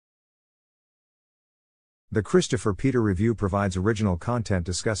The Christopher Peter Review provides original content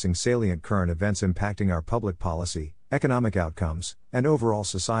discussing salient current events impacting our public policy, economic outcomes, and overall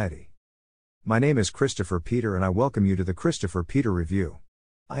society. My name is Christopher Peter and I welcome you to the Christopher Peter Review.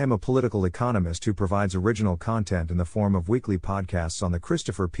 I am a political economist who provides original content in the form of weekly podcasts on the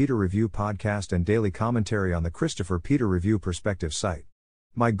Christopher Peter Review podcast and daily commentary on the Christopher Peter Review Perspective site.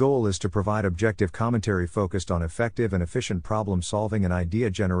 My goal is to provide objective commentary focused on effective and efficient problem solving and idea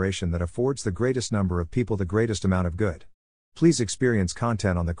generation that affords the greatest number of people the greatest amount of good. Please experience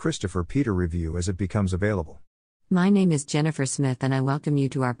content on the Christopher Peter Review as it becomes available. My name is Jennifer Smith and I welcome you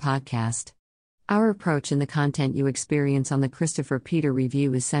to our podcast. Our approach in the content you experience on the Christopher Peter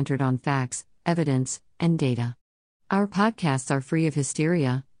Review is centered on facts, evidence, and data. Our podcasts are free of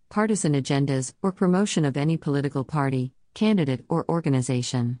hysteria, partisan agendas, or promotion of any political party, candidate, or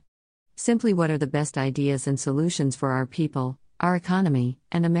organization. Simply what are the best ideas and solutions for our people, our economy,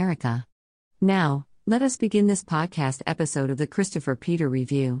 and America. Now, let us begin this podcast episode of the Christopher Peter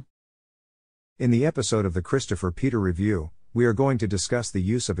Review. In the episode of the Christopher Peter Review, we are going to discuss the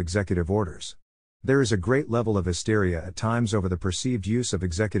use of executive orders. There is a great level of hysteria at times over the perceived use of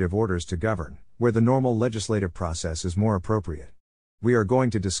executive orders to govern, where the normal legislative process is more appropriate. We are going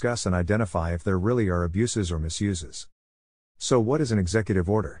to discuss and identify if there really are abuses or misuses. So what is an executive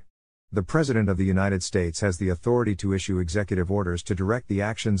order? The President of the United States has the authority to issue executive orders to direct the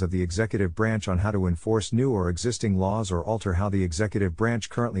actions of the executive branch on how to enforce new or existing laws or alter how the executive branch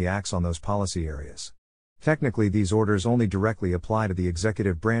currently acts on those policy areas. Technically, these orders only directly apply to the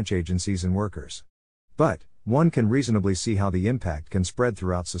executive branch agencies and workers. But, one can reasonably see how the impact can spread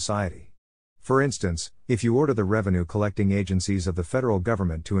throughout society. For instance, if you order the revenue collecting agencies of the federal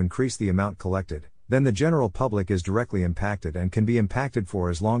government to increase the amount collected, then the general public is directly impacted and can be impacted for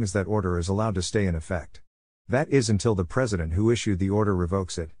as long as that order is allowed to stay in effect. That is until the president who issued the order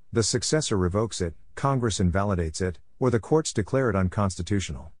revokes it, the successor revokes it, Congress invalidates it, or the courts declare it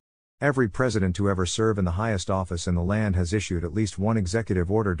unconstitutional. Every president to ever serve in the highest office in the land has issued at least one executive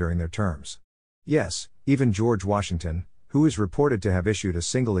order during their terms. Yes, even George Washington, who is reported to have issued a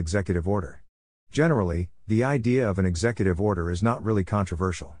single executive order. Generally, the idea of an executive order is not really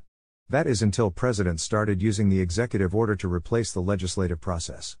controversial. That is until presidents started using the executive order to replace the legislative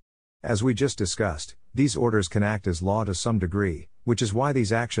process. As we just discussed, these orders can act as law to some degree, which is why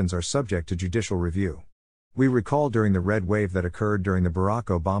these actions are subject to judicial review. We recall during the red wave that occurred during the Barack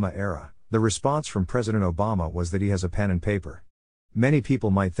Obama era, the response from President Obama was that he has a pen and paper. Many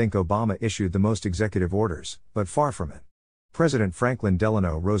people might think Obama issued the most executive orders, but far from it. President Franklin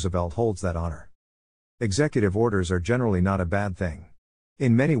Delano Roosevelt holds that honor. Executive orders are generally not a bad thing.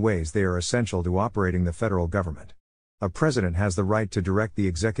 In many ways they are essential to operating the federal government. A president has the right to direct the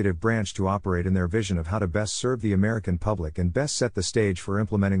executive branch to operate in their vision of how to best serve the American public and best set the stage for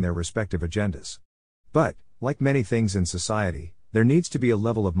implementing their respective agendas. But, like many things in society, there needs to be a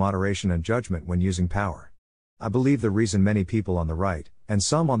level of moderation and judgment when using power. I believe the reason many people on the right, and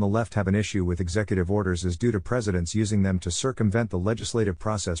some on the left have an issue with executive orders is due to presidents using them to circumvent the legislative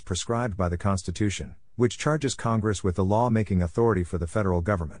process prescribed by the Constitution, which charges Congress with the law-making authority for the federal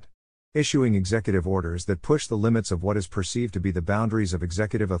government. Issuing executive orders that push the limits of what is perceived to be the boundaries of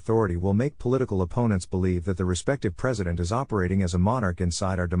executive authority will make political opponents believe that the respective president is operating as a monarch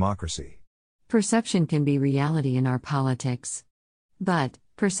inside our democracy. Perception can be reality in our politics. But,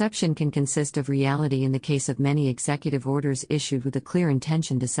 perception can consist of reality in the case of many executive orders issued with a clear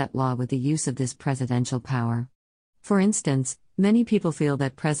intention to set law with the use of this presidential power. For instance, many people feel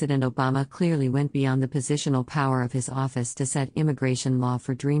that President Obama clearly went beyond the positional power of his office to set immigration law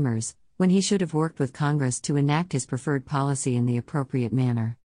for dreamers, when he should have worked with Congress to enact his preferred policy in the appropriate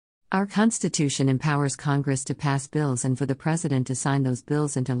manner. Our Constitution empowers Congress to pass bills and for the President to sign those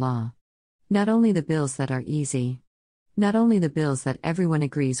bills into law. Not only the bills that are easy. Not only the bills that everyone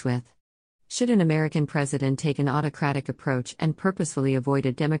agrees with. Should an American president take an autocratic approach and purposefully avoid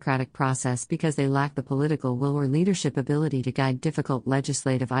a democratic process because they lack the political will or leadership ability to guide difficult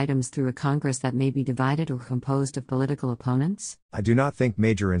legislative items through a Congress that may be divided or composed of political opponents? I do not think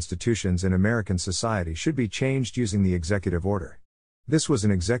major institutions in American society should be changed using the executive order. This was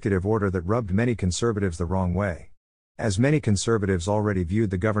an executive order that rubbed many conservatives the wrong way. As many conservatives already viewed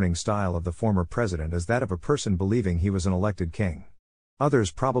the governing style of the former president as that of a person believing he was an elected king.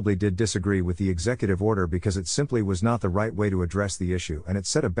 Others probably did disagree with the executive order because it simply was not the right way to address the issue and it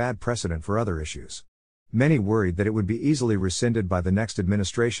set a bad precedent for other issues. Many worried that it would be easily rescinded by the next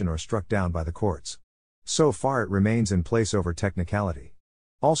administration or struck down by the courts. So far it remains in place over technicality.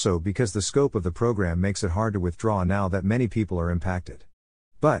 Also because the scope of the program makes it hard to withdraw now that many people are impacted.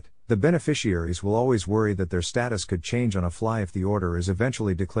 But, the beneficiaries will always worry that their status could change on a fly if the order is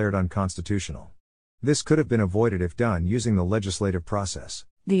eventually declared unconstitutional. This could have been avoided if done using the legislative process.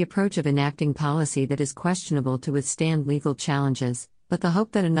 The approach of enacting policy that is questionable to withstand legal challenges, but the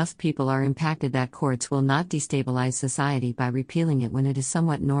hope that enough people are impacted that courts will not destabilize society by repealing it when it is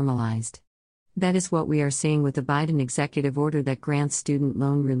somewhat normalized. That is what we are seeing with the Biden executive order that grants student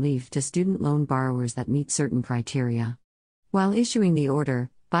loan relief to student loan borrowers that meet certain criteria. While issuing the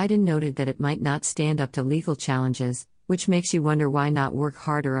order, Biden noted that it might not stand up to legal challenges, which makes you wonder why not work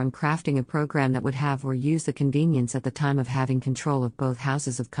harder on crafting a program that would have or use the convenience at the time of having control of both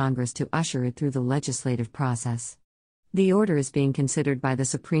houses of Congress to usher it through the legislative process. The order is being considered by the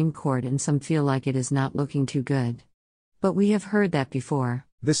Supreme Court and some feel like it is not looking too good. But we have heard that before.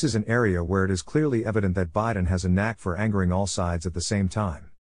 This is an area where it is clearly evident that Biden has a knack for angering all sides at the same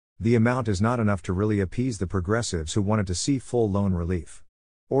time. The amount is not enough to really appease the progressives who wanted to see full loan relief.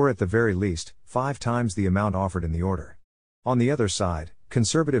 Or at the very least, 5 times the amount offered in the order. On the other side,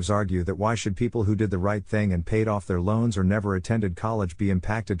 conservatives argue that why should people who did the right thing and paid off their loans or never attended college be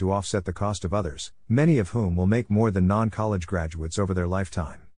impacted to offset the cost of others, many of whom will make more than non-college graduates over their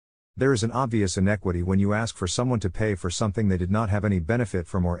lifetime. There is an obvious inequity when you ask for someone to pay for something they did not have any benefit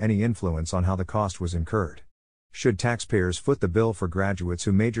from or any influence on how the cost was incurred. Should taxpayers foot the bill for graduates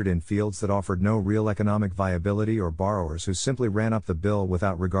who majored in fields that offered no real economic viability or borrowers who simply ran up the bill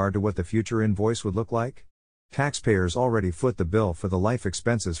without regard to what the future invoice would look like? Taxpayers already foot the bill for the life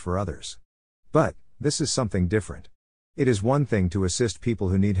expenses for others. But, this is something different. It is one thing to assist people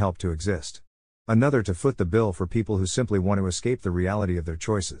who need help to exist. Another to foot the bill for people who simply want to escape the reality of their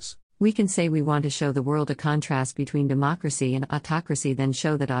choices. We can say we want to show the world a contrast between democracy and autocracy, then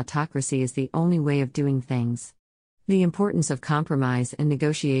show that autocracy is the only way of doing things. The importance of compromise and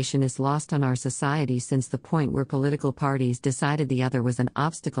negotiation is lost on our society since the point where political parties decided the other was an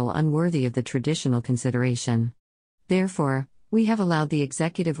obstacle unworthy of the traditional consideration. Therefore, we have allowed the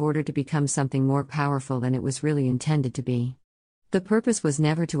executive order to become something more powerful than it was really intended to be. The purpose was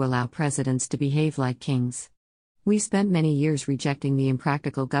never to allow presidents to behave like kings. We spent many years rejecting the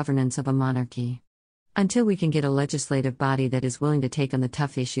impractical governance of a monarchy. Until we can get a legislative body that is willing to take on the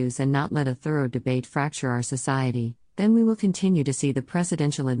tough issues and not let a thorough debate fracture our society, then we will continue to see the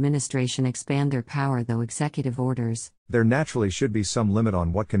presidential administration expand their power through executive orders. There naturally should be some limit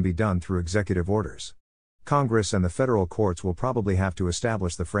on what can be done through executive orders. Congress and the federal courts will probably have to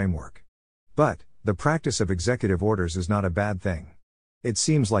establish the framework. But, the practice of executive orders is not a bad thing. It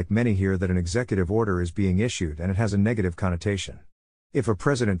seems like many hear that an executive order is being issued and it has a negative connotation. If a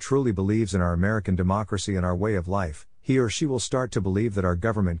president truly believes in our American democracy and our way of life, he or she will start to believe that our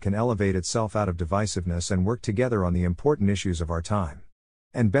government can elevate itself out of divisiveness and work together on the important issues of our time.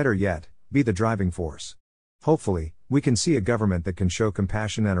 And better yet, be the driving force. Hopefully, we can see a government that can show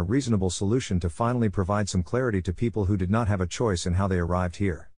compassion and a reasonable solution to finally provide some clarity to people who did not have a choice in how they arrived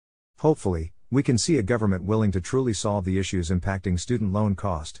here. Hopefully, we can see a government willing to truly solve the issues impacting student loan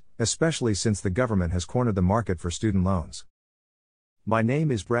cost, especially since the government has cornered the market for student loans. My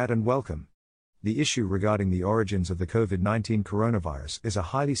name is Brad and welcome. The issue regarding the origins of the COVID-19 coronavirus is a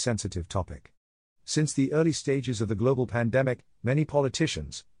highly sensitive topic. Since the early stages of the global pandemic, many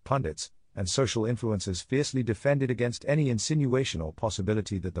politicians, pundits, and social influencers fiercely defended against any insinuation or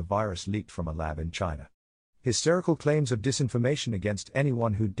possibility that the virus leaked from a lab in China. Hysterical claims of disinformation against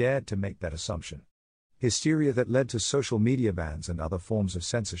anyone who dared to make that assumption. Hysteria that led to social media bans and other forms of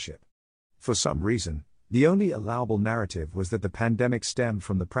censorship. For some reason, the only allowable narrative was that the pandemic stemmed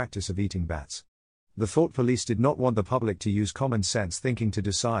from the practice of eating bats. The thought police did not want the public to use common sense thinking to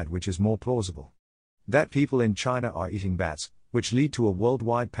decide which is more plausible. That people in China are eating bats, which lead to a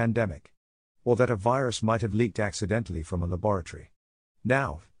worldwide pandemic. Or that a virus might have leaked accidentally from a laboratory.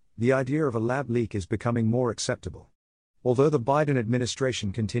 Now, the idea of a lab leak is becoming more acceptable. Although the Biden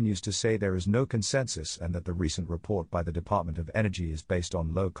administration continues to say there is no consensus and that the recent report by the Department of Energy is based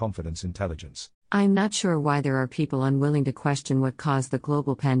on low-confidence intelligence. I'm not sure why there are people unwilling to question what caused the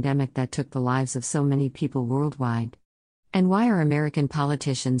global pandemic that took the lives of so many people worldwide. And why are American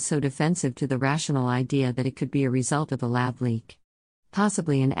politicians so defensive to the rational idea that it could be a result of a lab leak?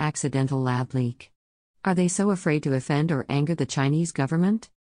 Possibly an accidental lab leak. Are they so afraid to offend or anger the Chinese government?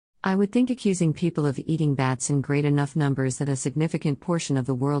 I would think accusing people of eating bats in great enough numbers that a significant portion of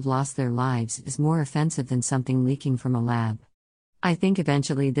the world lost their lives is more offensive than something leaking from a lab. I think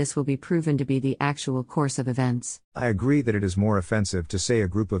eventually this will be proven to be the actual course of events. I agree that it is more offensive to say a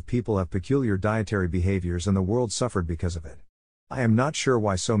group of people have peculiar dietary behaviors and the world suffered because of it. I am not sure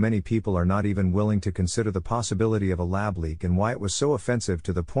why so many people are not even willing to consider the possibility of a lab leak and why it was so offensive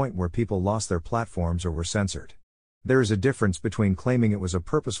to the point where people lost their platforms or were censored. There is a difference between claiming it was a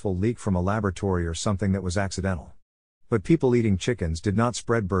purposeful leak from a laboratory or something that was accidental. But people eating chickens did not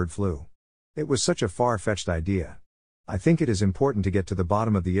spread bird flu. It was such a far-fetched idea. I think it is important to get to the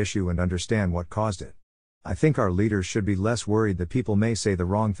bottom of the issue and understand what caused it. I think our leaders should be less worried that people may say the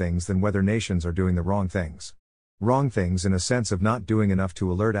wrong things than whether nations are doing the wrong things. Wrong things in a sense of not doing enough to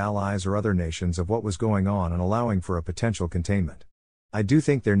alert allies or other nations of what was going on and allowing for a potential containment. I do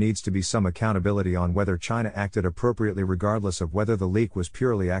think there needs to be some accountability on whether China acted appropriately regardless of whether the leak was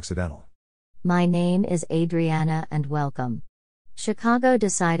purely accidental. My name is Adriana and welcome. Chicago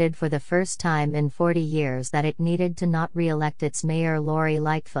decided for the first time in 40 years that it needed to not re-elect its mayor Lori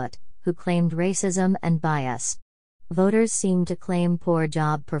Lightfoot, who claimed racism and bias. Voters seem to claim poor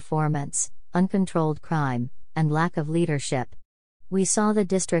job performance, uncontrolled crime, and lack of leadership. We saw the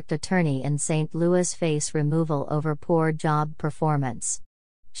district attorney in St. Louis face removal over poor job performance.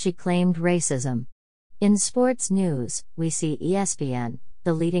 She claimed racism. In sports news, we see ESPN,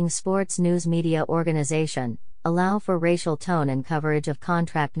 the leading sports news media organization, allow for racial tone in coverage of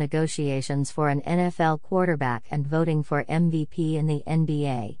contract negotiations for an NFL quarterback and voting for MVP in the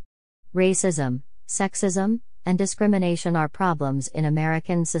NBA. Racism, sexism, and discrimination are problems in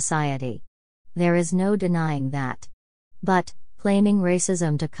American society. There is no denying that. But, claiming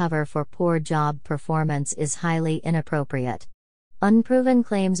racism to cover for poor job performance is highly inappropriate. Unproven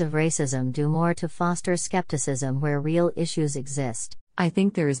claims of racism do more to foster skepticism where real issues exist. I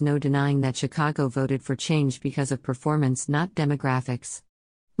think there is no denying that Chicago voted for change because of performance, not demographics.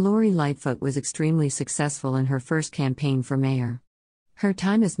 Lori Lightfoot was extremely successful in her first campaign for mayor. Her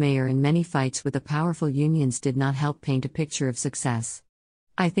time as mayor and many fights with the powerful unions did not help paint a picture of success.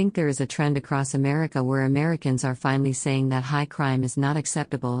 I think there is a trend across America where Americans are finally saying that high crime is not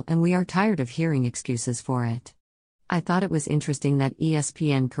acceptable and we are tired of hearing excuses for it. I thought it was interesting that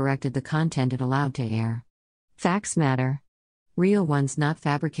ESPN corrected the content it allowed to air. Facts matter. Real ones, not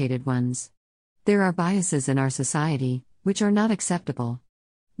fabricated ones. There are biases in our society, which are not acceptable.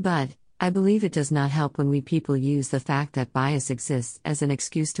 But, I believe it does not help when we people use the fact that bias exists as an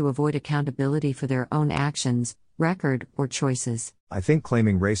excuse to avoid accountability for their own actions, record, or choices. I think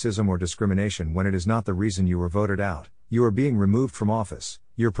claiming racism or discrimination when it is not the reason you were voted out, you are being removed from office,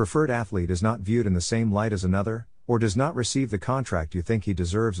 your preferred athlete is not viewed in the same light as another, or does not receive the contract you think he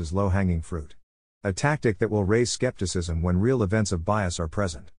deserves is low-hanging fruit. A tactic that will raise skepticism when real events of bias are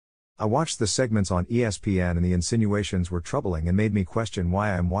present. I watched the segments on ESPN and the insinuations were troubling and made me question why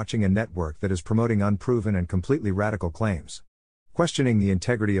I am watching a network that is promoting unproven and completely radical claims. Questioning the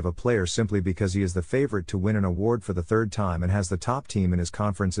integrity of a player simply because he is the favorite to win an award for the third time and has the top team in his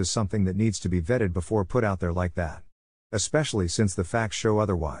conference is something that needs to be vetted before put out there like that. Especially since the facts show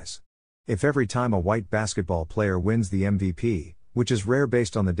otherwise. If every time a white basketball player wins the MVP, which is rare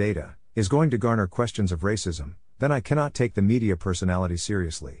based on the data, is going to garner questions of racism, then I cannot take the media personality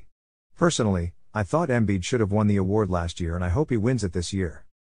seriously. Personally, I thought Embiid should have won the award last year and I hope he wins it this year.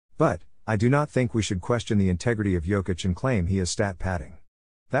 But, I do not think we should question the integrity of Jokic and claim he is stat padding.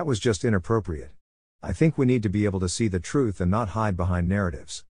 That was just inappropriate. I think we need to be able to see the truth and not hide behind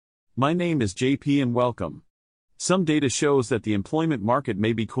narratives. My name is JP and welcome. Some data shows that the employment market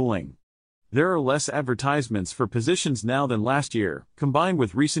may be cooling. There are less advertisements for positions now than last year, combined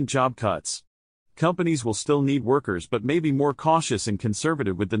with recent job cuts. Companies will still need workers but may be more cautious and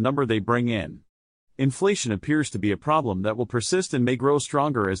conservative with the number they bring in. Inflation appears to be a problem that will persist and may grow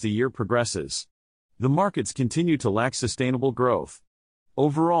stronger as the year progresses. The markets continue to lack sustainable growth.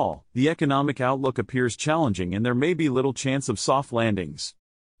 Overall, the economic outlook appears challenging and there may be little chance of soft landings.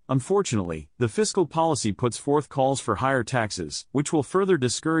 Unfortunately, the fiscal policy puts forth calls for higher taxes, which will further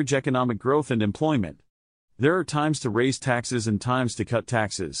discourage economic growth and employment. There are times to raise taxes and times to cut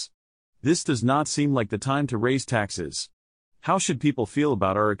taxes. This does not seem like the time to raise taxes. How should people feel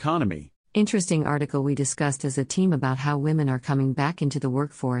about our economy? Interesting article we discussed as a team about how women are coming back into the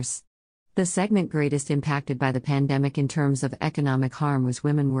workforce. The segment greatest impacted by the pandemic in terms of economic harm was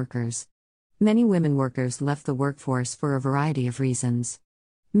women workers. Many women workers left the workforce for a variety of reasons.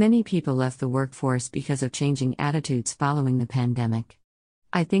 Many people left the workforce because of changing attitudes following the pandemic.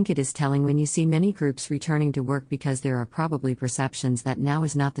 I think it is telling when you see many groups returning to work because there are probably perceptions that now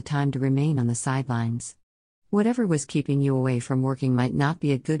is not the time to remain on the sidelines. Whatever was keeping you away from working might not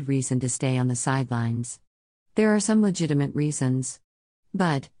be a good reason to stay on the sidelines. There are some legitimate reasons.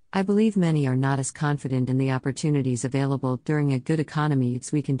 But, I believe many are not as confident in the opportunities available during a good economy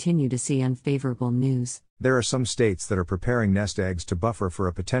as we continue to see unfavorable news. There are some states that are preparing nest eggs to buffer for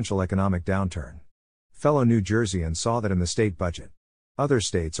a potential economic downturn. Fellow New Jerseyans saw that in the state budget. Other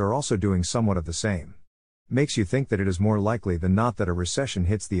states are also doing somewhat of the same. Makes you think that it is more likely than not that a recession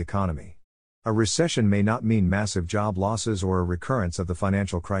hits the economy. A recession may not mean massive job losses or a recurrence of the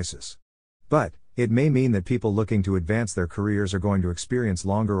financial crisis. But, It may mean that people looking to advance their careers are going to experience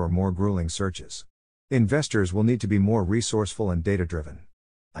longer or more grueling searches. Investors will need to be more resourceful and data-driven.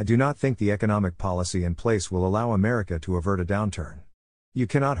 I do not think the economic policy in place will allow America to avert a downturn. You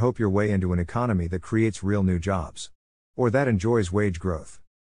cannot hope your way into an economy that creates real new jobs, or that enjoys wage growth.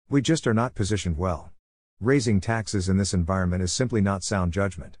 We just are not positioned well. Raising taxes in this environment is simply not sound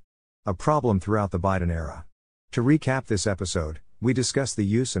judgment. A problem throughout the Biden era. To recap this episode, we discussed the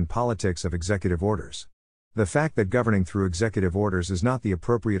use and politics of executive orders. The fact that governing through executive orders is not the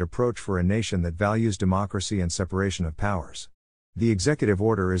appropriate approach for a nation that values democracy and separation of powers. The executive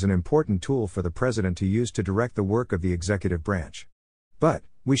order is an important tool for the president to use to direct the work of the executive branch. But,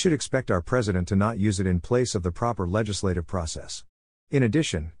 we should expect our president to not use it in place of the proper legislative process. In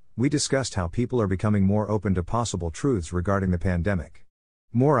addition, we discussed how people are becoming more open to possible truths regarding the pandemic.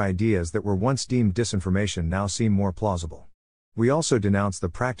 More ideas that were once deemed disinformation now seem more plausible. We also denounced the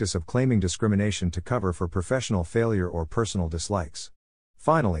practice of claiming discrimination to cover for professional failure or personal dislikes.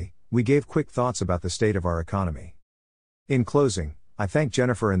 Finally, we gave quick thoughts about the state of our economy. In closing, I thank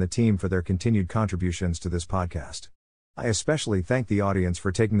Jennifer and the team for their continued contributions to this podcast. I especially thank the audience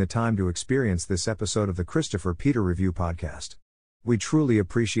for taking the time to experience this episode of the Christopher Peter Review podcast. We truly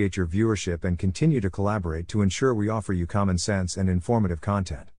appreciate your viewership and continue to collaborate to ensure we offer you common sense and informative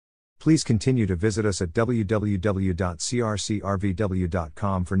content. Please continue to visit us at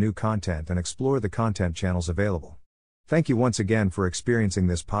www.crcrvw.com for new content and explore the content channels available. Thank you once again for experiencing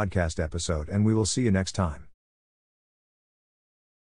this podcast episode, and we will see you next time.